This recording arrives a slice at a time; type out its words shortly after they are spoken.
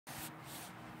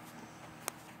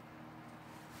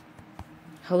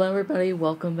Hello everybody,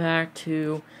 welcome back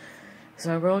to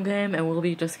Cyber Game, and we'll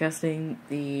be discussing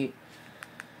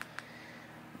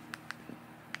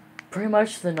pretty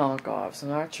much the knockoffs. I'm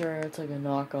not sure it's like a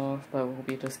knockoff, but we'll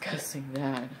be discussing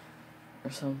that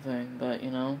or something, but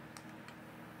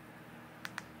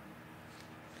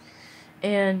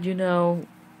And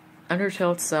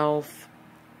Undertale itself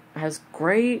has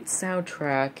great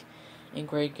soundtrack and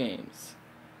great games.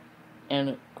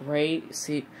 And great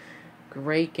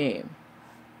game.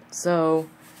 So,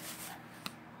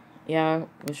 yeah,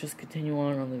 let's just continue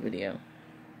on the video.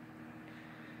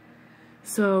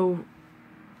 So,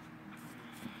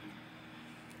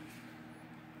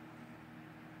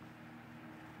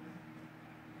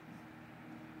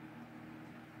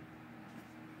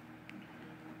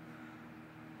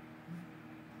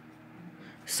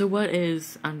 what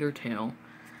is Undertale?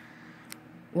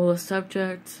 Well, the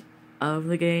subject of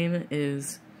the game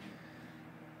is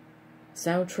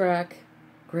soundtrack,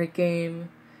 great game,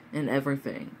 and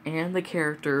everything. And the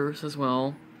characters as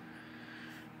well.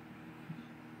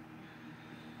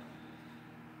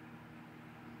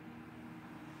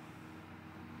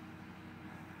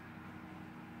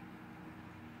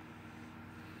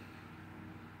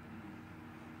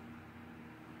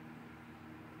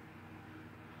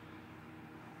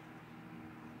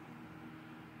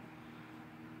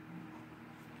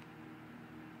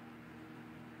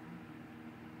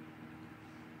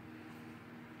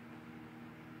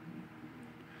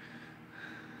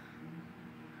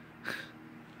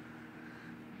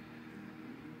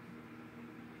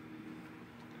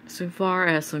 So far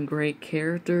as some great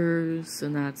characters,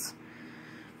 and that's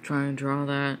trying to draw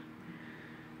that.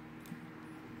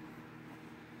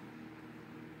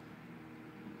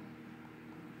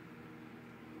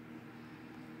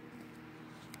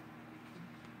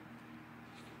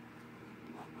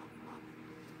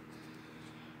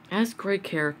 Has great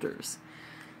characters.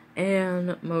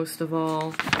 And most of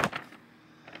all,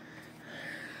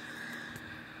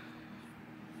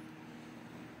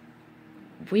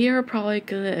 we are probably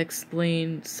gonna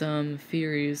explain some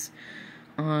theories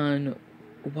on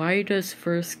why does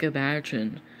Frisk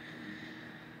imagine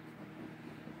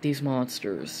these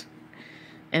monsters.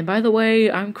 And by the way,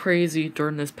 I'm crazy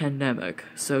during this pandemic,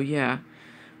 so yeah.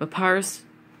 Papyrus,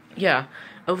 yeah,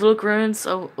 a little glimpse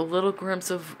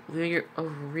of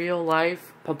real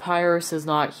life. Papyrus is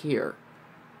not here.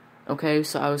 Okay,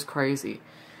 so I was crazy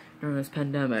during this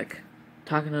pandemic,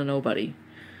 talking to nobody.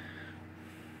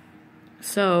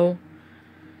 So,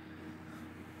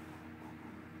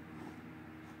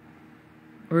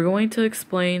 we're going to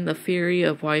explain the theory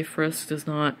of why Frisk does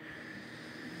not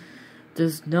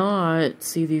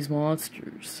see these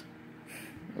monsters,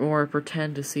 or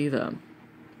pretend to see them.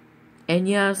 And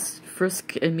yes,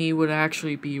 Frisk and me would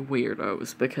actually be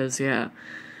weirdos, because yeah,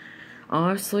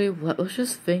 honestly, let's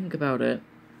just think about it.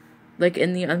 Like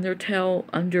in the Undertale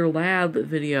Underlab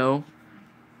video,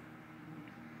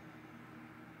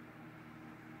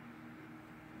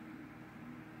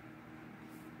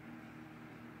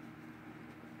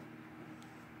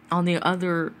 on the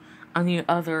other,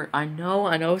 I know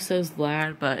it says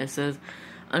lab, but it says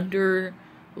under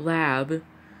lab,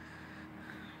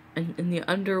 and in the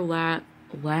under lab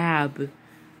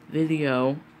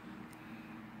video,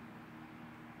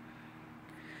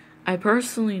 I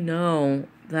personally know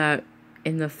that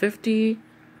in the 50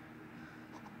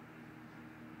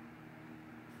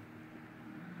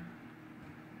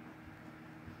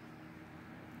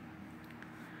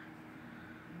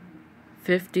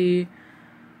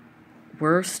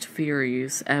 worst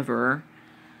theories ever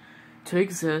to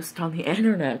exist on the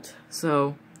internet.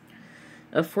 So,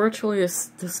 unfortunately,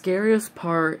 the scariest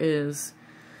part is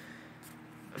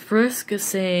Frisk is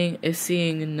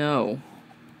seeing no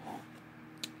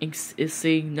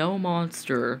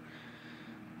monster,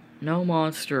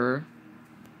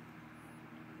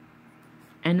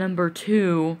 and number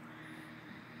two,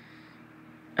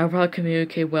 I'll probably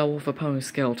communicate well with a pony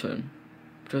skeleton.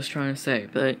 Just trying to say,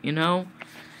 but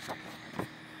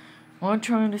what I'm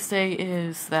trying to say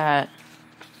is that,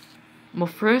 well,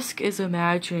 Frisk is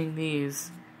imagining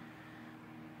these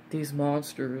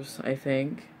monsters, I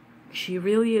think. She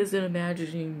really isn't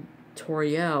imagining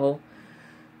Toriel,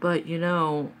 but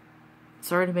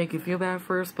sorry to make you feel bad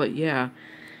first, but yeah,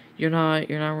 you're not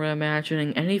really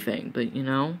imagining anything, but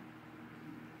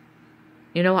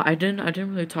I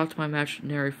didn't really talk to my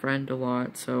imaginary friend a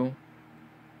lot, so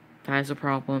that's a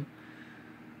problem.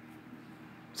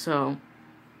 So,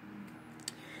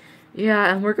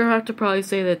 yeah, and we're gonna have to probably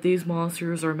say that these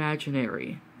monsters are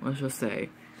imaginary, let's just say.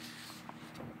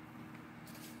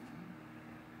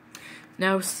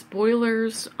 Now,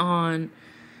 spoilers on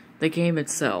the game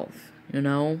itself,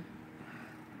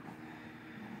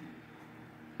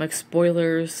 like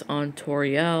spoilers on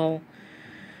Toriel,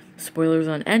 spoilers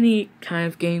on any kind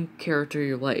of game character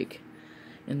you like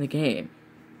in the game.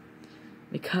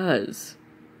 Because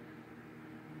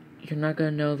you're not gonna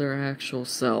know their actual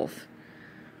self.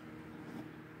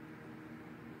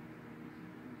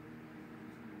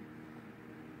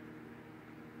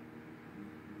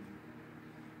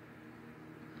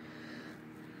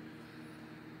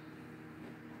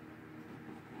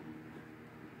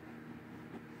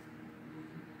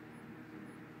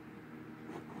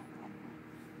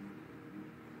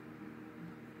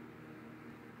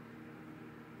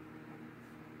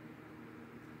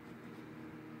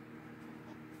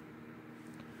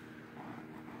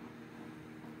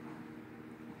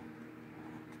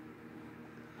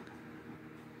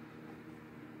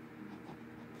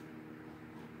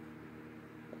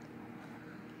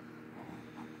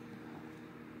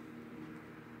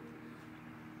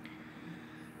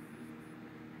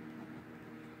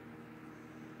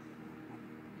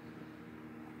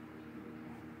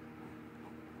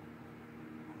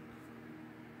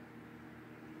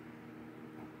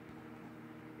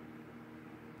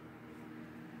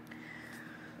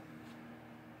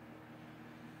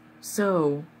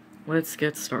 So, let's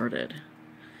get started.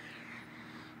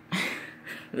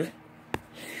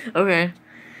 Okay,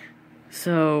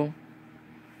 so,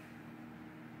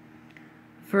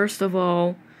 first of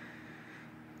all,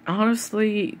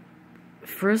 honestly,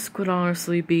 Frisk would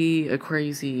honestly be a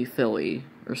crazy filly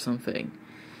or something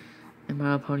in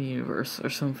My Little Pony universe or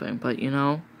something, but you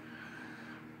know,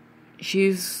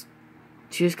 she's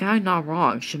kind of not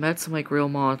wrong. She met some like real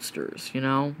monsters, you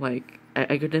know, like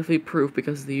I could definitely prove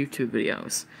because of the YouTube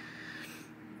videos.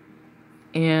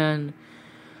 And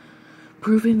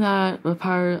proving that the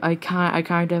pirate, I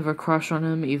kind of have a crush on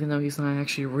him, even though he's not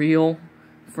actually real,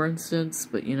 for instance.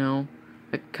 But you know,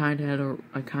 I kind of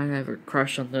have a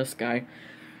crush on this guy,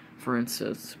 for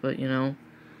instance. But you know,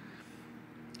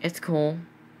 it's cool.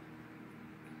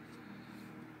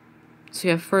 So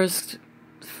yeah, Frisk,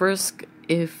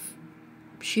 if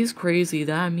she's crazy,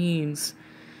 that means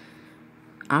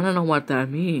I don't know what that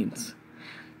means,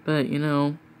 but you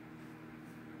know.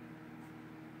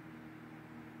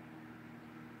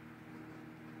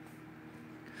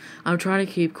 I'm trying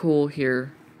to keep cool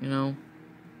here, you know.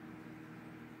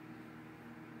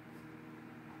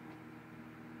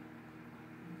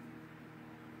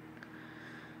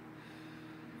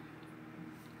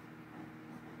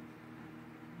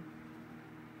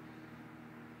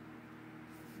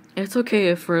 It's okay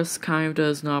if Frisk kind of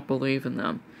does not believe in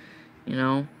them, you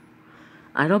know.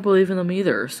 I don't believe in them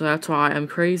either, so that's why I'm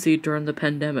crazy during the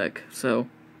pandemic. So,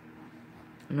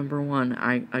 number one,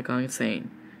 I got insane,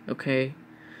 okay?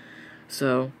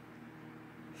 So,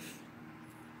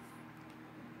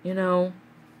 you know,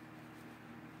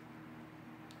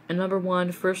 and number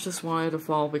one, Frisk just wanted to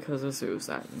fall because of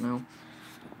suicide, you know?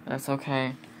 That's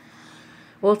okay.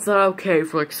 Well, it's not okay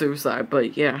for, like, suicide,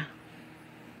 but yeah.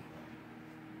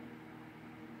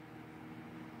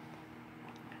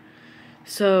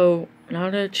 So, now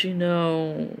that you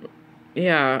know,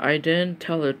 yeah, I didn't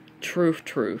tell the truth.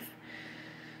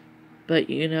 But,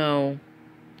 you know,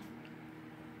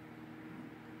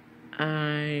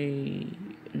 I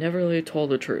never really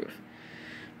told the truth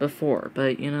before,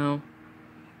 but, you know,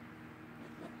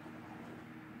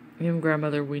 me and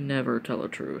grandmother, we never tell the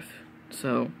truth.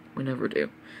 So, we never do.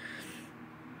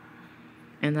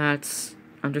 And that's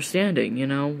understanding, you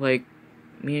know, like,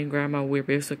 me and grandma, we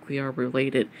basically are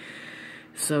related.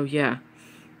 So, yeah.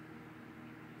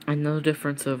 I know the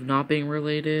difference of not being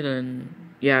related and,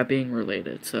 yeah, being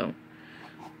related, so.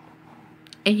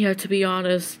 And yeah, to be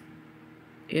honest,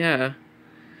 yeah.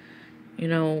 You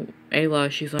know, Ayla,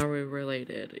 she's already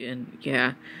related, and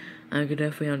yeah, I could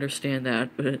definitely understand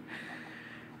that, but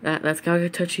that's kind of a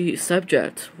touchy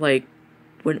subject. Like,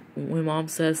 when mom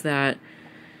says that,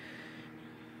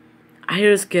 I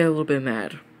just get a little bit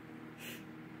mad.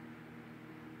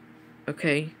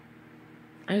 Okay?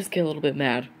 I just get a little bit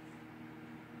mad.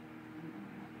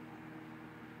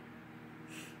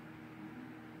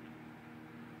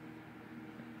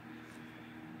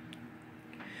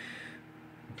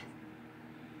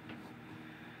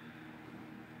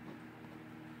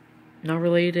 Not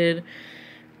related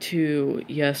to,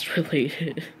 yes,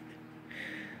 related.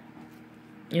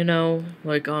 You know,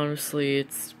 like, honestly,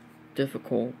 it's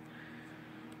difficult.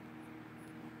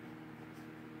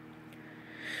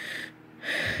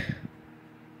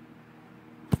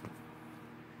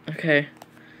 Okay.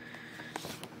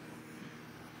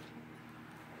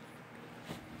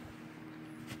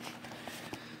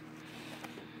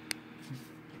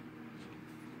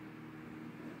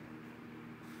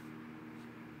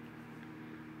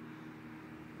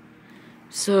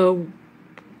 So,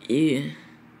 yeah.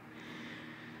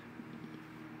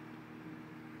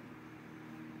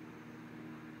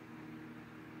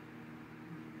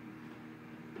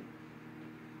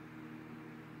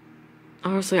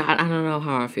 Honestly, I don't know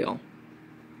how I feel.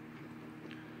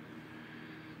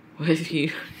 With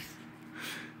you.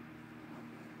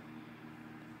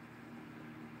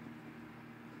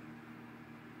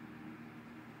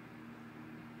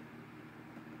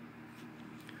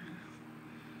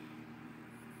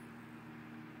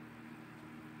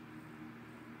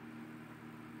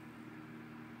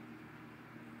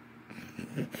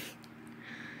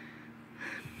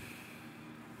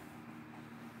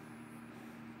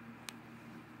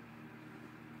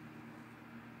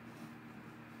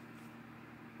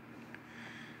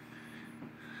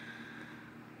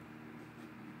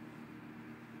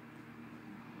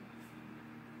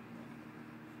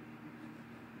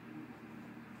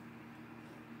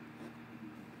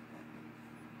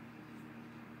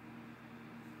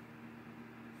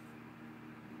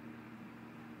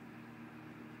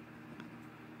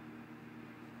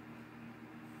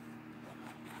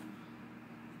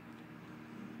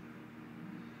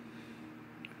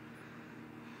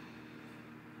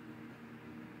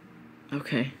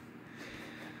 Okay.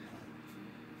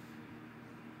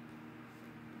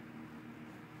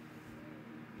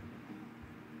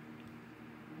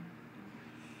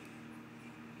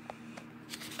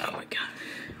 Oh my god.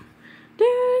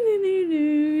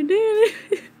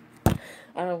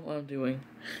 I don't know what I'm doing.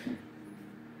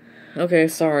 Okay,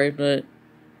 sorry, but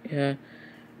yeah.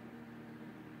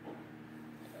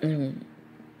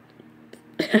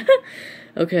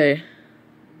 Okay.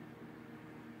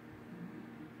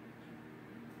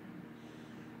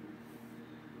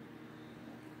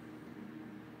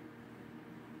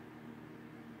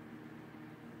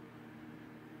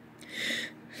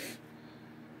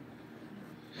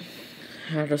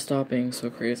 I have to stop being so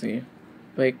crazy.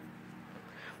 Like,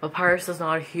 Papyrus is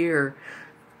not here.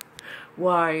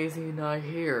 Why is he not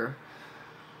here?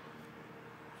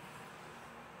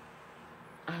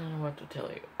 I don't know what to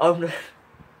tell you.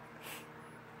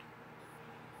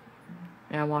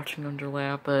 Yeah, I'm watching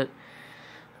Underlap, but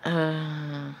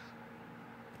I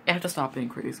have to stop being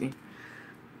crazy.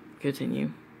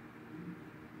 Continue.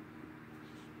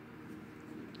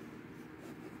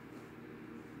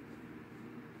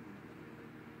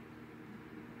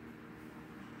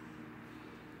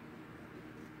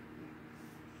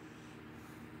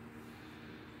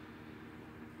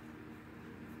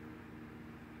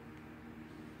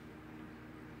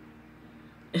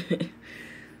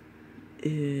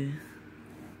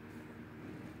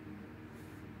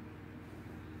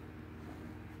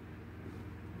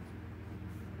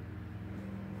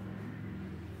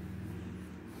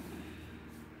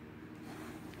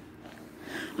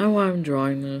 I don't know why I'm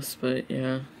drawing this, but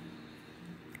yeah.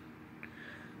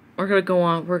 We're gonna go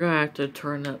on, we're gonna have to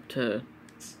turn up to...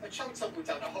 A chunk tumbled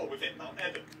down a hole within Mount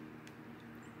Evan.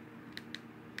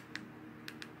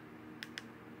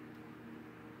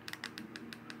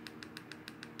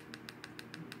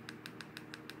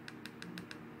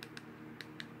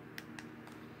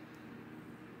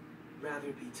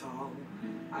 Rather be tall.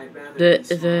 I'd rather be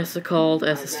smart. This is called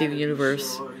as the Steven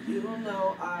Universe. Sure. You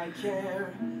know I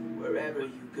care wherever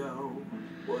you go,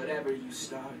 whatever you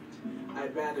start.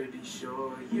 I'd rather be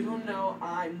sure you know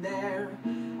I'm there.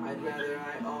 I'd rather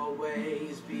I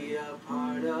always be a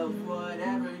part of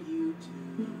whatever you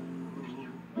do.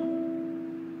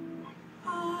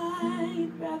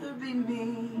 I'd rather be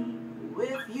me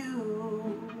with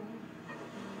you.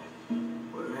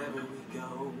 Wherever we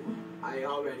go, I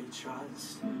already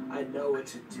trust. I know what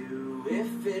to do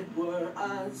if it were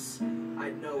us. I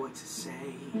know what to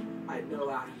say. I know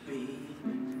how to be.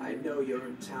 I know your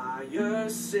entire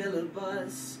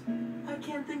syllabus. I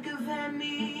can't think of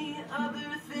any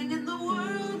other thing in the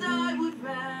world I would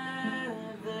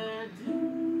rather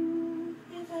do.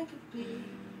 If I could be,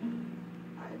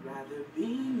 I'd rather be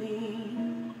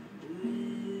me with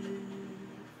you.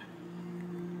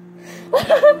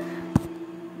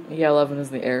 Yeah, 11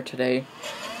 is in the air today.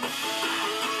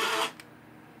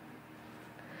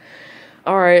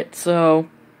 Alright, so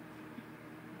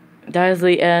that is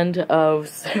the end of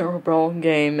Cerebral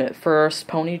Game first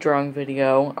Pony Drawing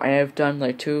video. I have done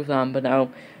like 2 of them, but now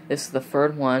this is the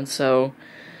 3rd one, so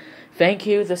thank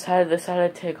you. This had to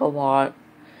take a lot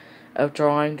of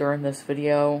drawing during this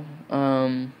video.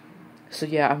 So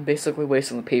yeah, I'm basically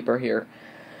wasting the paper here.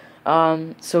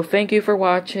 So thank you for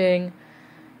watching,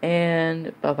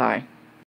 and bye-bye.